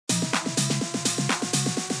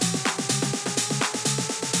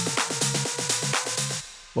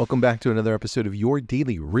Welcome back to another episode of Your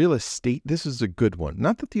Daily Real Estate. This is a good one.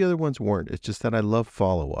 Not that the other ones weren't. It's just that I love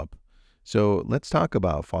follow-up. So let's talk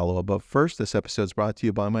about follow-up. But first, this episode is brought to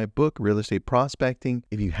you by my book, Real Estate Prospecting.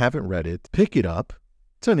 If you haven't read it, pick it up.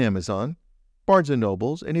 It's on Amazon, Barnes &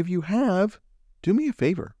 Nobles. And if you have, do me a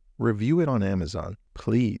favor. Review it on Amazon,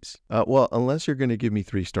 please. Well, unless you're going to give me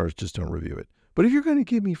 3 stars, just don't review it. But if you're going to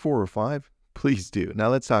give me 4 or 5, please do. Now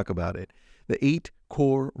let's talk about it. The 8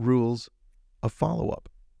 core rules of follow-up.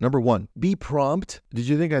 Number 1, be prompt. Did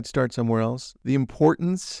you think I'd start somewhere else? The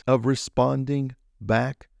importance of responding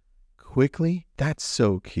back quickly. That's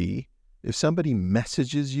so key. If somebody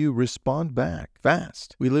messages you, respond back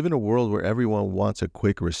fast. We live in a world where everyone wants a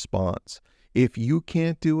quick response. If you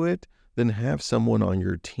can't do it, then have someone on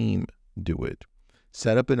your team do it.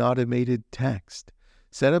 Set up an automated text.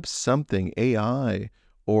 Set up something, AI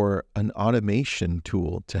or an automation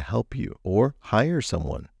tool to help you, or hire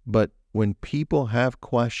someone. But when people have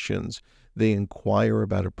questions, they inquire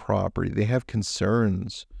about a property, they have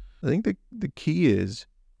concerns. I think the key is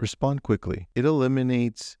respond quickly. It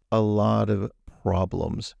eliminates a lot of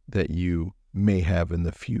problems that you may have in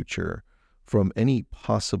the future from any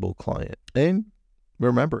possible client. And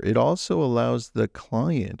remember, it also allows the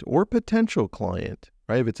client or potential client,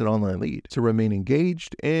 right, if it's an online lead, to remain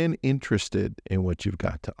engaged and interested in what you've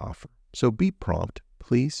got to offer. So be prompt.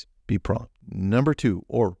 Please be prompt. Number 2,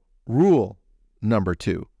 or rule number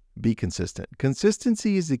 2, be consistent.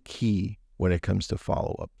 Consistency is the key when it comes to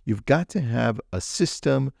follow-up. You've got to have a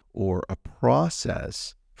system or a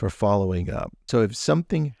process for following up. So if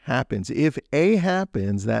something happens, if A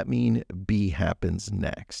happens, that means B happens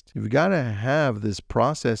next. You've got to have this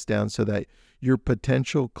process down so that your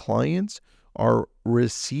potential clients are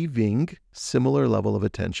receiving similar level of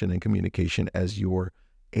attention and communication as your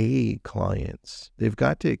A clients. They've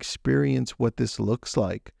got to experience what this looks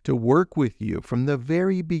like to work with you from the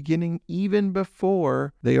very beginning, even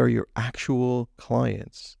before they are your actual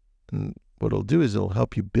clients. And what it'll do is it'll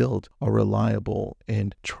help you build a reliable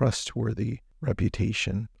and trustworthy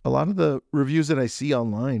reputation. A lot of the reviews that I see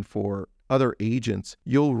online for other agents,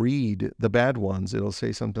 you'll read the bad ones. It'll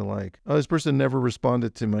say something like, oh, this person never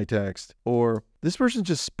responded to my text, or this person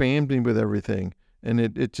just spammed me with everything and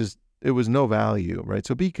it was no value, right?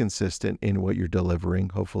 So be consistent in what you're delivering.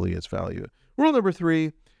 Hopefully it's value. Rule number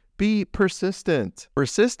 3, be persistent.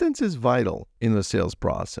 Persistence is vital in the sales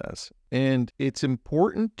process. And it's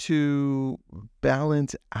important to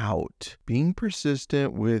balance out being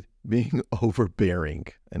persistent with being overbearing.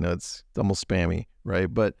 I know it's almost spammy,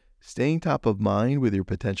 right? But staying top of mind with your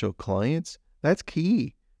potential clients, that's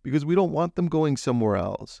key because we don't want them going somewhere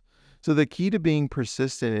else. So the key to being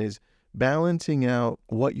persistent is balancing out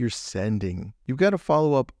what you're sending. You've got to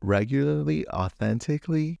follow up regularly,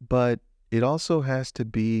 authentically, but it also has to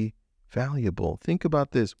be valuable. Think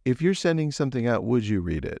about this. If you're sending something out, would you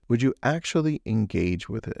read it? Would you actually engage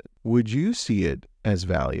with it? Would you see it as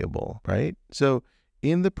valuable, right? So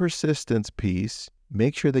in the persistence piece,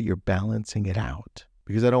 make sure that you're balancing it out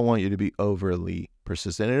because I don't want you to be overly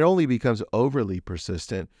persistent. It only becomes overly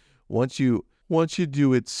persistent once you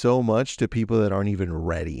do it so much to people that aren't even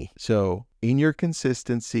ready. So in your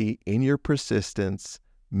consistency, in your persistence,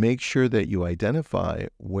 make sure that you identify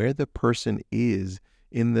where the person is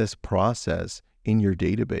in this process in your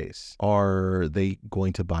database. Are they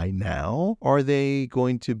going to buy now? Are they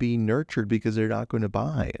going to be nurtured because they're not going to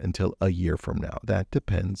buy until a year from now? That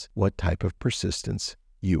depends what type of persistence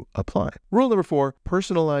you apply. Rule number 4,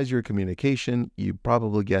 personalize your communication. You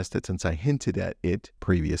probably guessed it since I hinted at it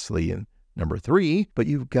previously in number 3, but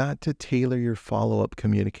you've got to tailor your follow-up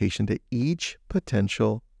communication to each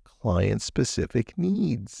potential client-specific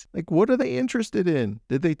needs. Like, what are they interested in?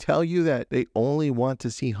 Did they tell you that they only want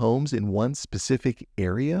to see homes in one specific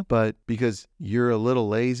area, but because you're a little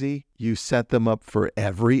lazy, you set them up for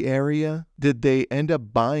every area? Did they end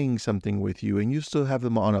up buying something with you and you still have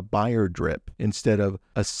them on a buyer drip instead of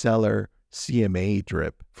a seller CMA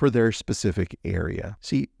drip for their specific area?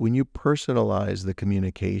 See, when you personalize the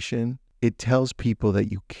communication, it tells people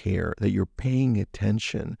that you care, that you're paying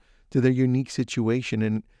attention to their unique situation.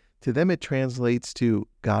 And to them, it translates to,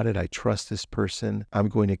 got it, I trust this person. I'm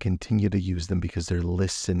going to continue to use them because they're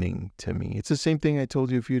listening to me. It's the same thing I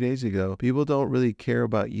told you a few days ago. People don't really care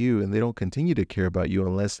about you and they don't continue to care about you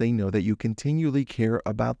unless they know that you continually care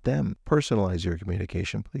about them. Personalize your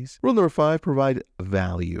communication, please. Rule number 5, provide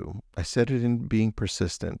value. I said it in being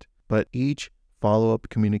persistent, but each follow-up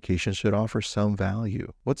communication should offer some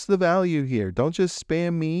value. What's the value here? Don't just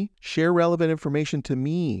spam me. Share relevant information to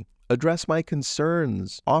me address my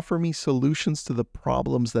concerns, offer me solutions to the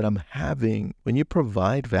problems that I'm having. When you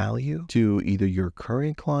provide value to either your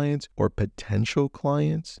current clients or potential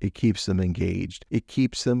clients, it keeps them engaged. It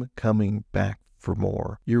keeps them coming back for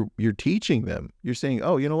more. You're teaching them. You're saying,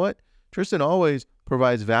 oh, you know what? Tristan always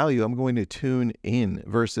provides value. I'm going to tune in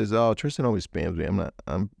versus, oh, Tristan always spams me.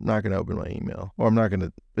 I'm not going to open my email, or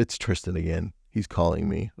it's Tristan again. He's calling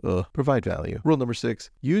me. Provide value. Rule number 6,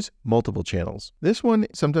 use multiple channels. This one,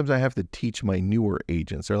 sometimes I have to teach my newer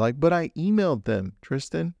agents. They're like, but I emailed them,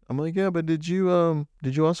 Tristan. I'm like, yeah, but did you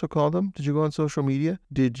also call them? Did you go on social media?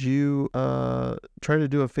 Did you try to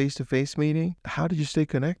do a face-to-face meeting? How did you stay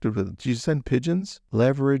connected with them? Did you send pigeons?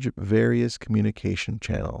 Leverage various communication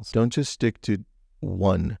channels. Don't just stick to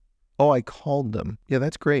one. Oh, I called them. Yeah,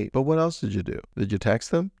 that's great. But what else did you do? Did you text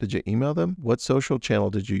them? Did you email them? What social channel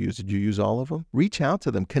did you use? Did you use all of them? Reach out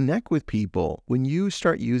to them. Connect with people. When you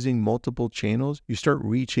start using multiple channels, you start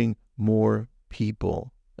reaching more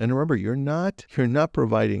people. And remember, you're not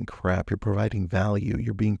providing crap. You're providing value.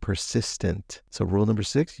 You're being persistent. So rule number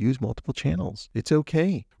 6, use multiple channels. It's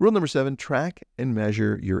okay. Rule number 7, track and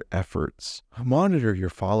measure your efforts. Monitor your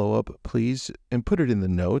follow-up, please, and put it in the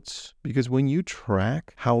notes, because when you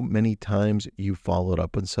track how many times you followed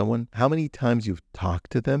up on someone, how many times you've talked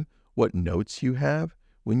to them, what notes you have,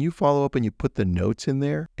 when you follow up and you put the notes in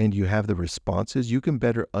there and you have the responses, you can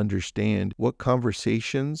better understand what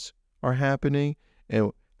conversations are happening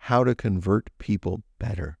and how to convert people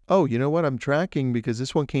better. Oh, you know what? I'm tracking because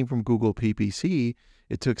this one came from Google PPC.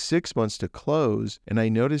 It took 6 months to close, and I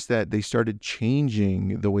noticed that they started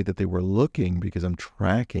changing the way that they were looking because I'm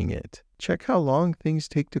tracking it. Check how long things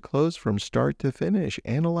take to close from start to finish.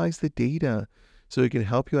 Analyze the data so it can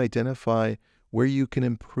help you identify where you can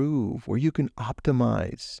improve, where you can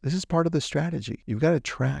optimize. This is part of the strategy. You've got to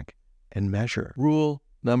track and measure. Rule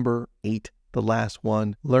number 8. The last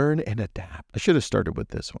one, learn and adapt. I should have started with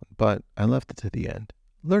this one, but I left it to the end.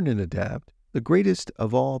 Learn and adapt. The greatest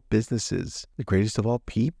of all businesses, the greatest of all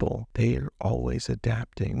people, they are always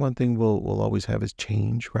adapting. One thing we'll always have is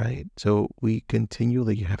change, right? So we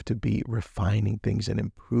continually have to be refining things and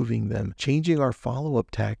improving them, changing our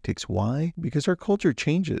follow-up tactics. Why? Because our culture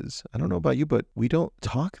changes. I don't know about you, but we don't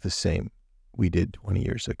talk the same we did 20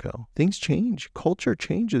 years ago. Things change. Culture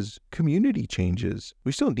changes. Community changes.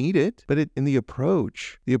 We still need it, but in the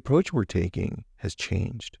approach we're taking has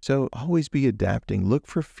changed. So always be adapting. Look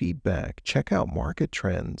for feedback. Check out market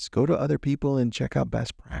trends. Go to other people and check out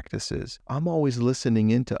best practices. I'm always listening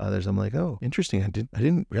into others. I'm like, oh, interesting. I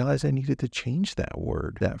didn't realize I needed to change that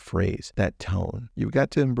word, that phrase, that tone. You've got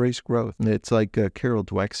to embrace growth. And it's like Carol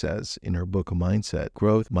Dweck says in her book, Mindset.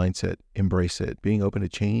 Growth, mindset, embrace it. Being open to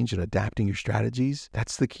change and adapting your strategies,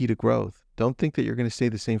 that's the key to growth. Don't think that you're going to stay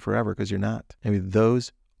the same forever, because you're not. I mean,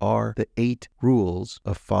 those are the 8 rules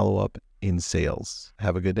of follow-up in sales.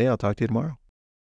 Have a good day. I'll talk to you tomorrow.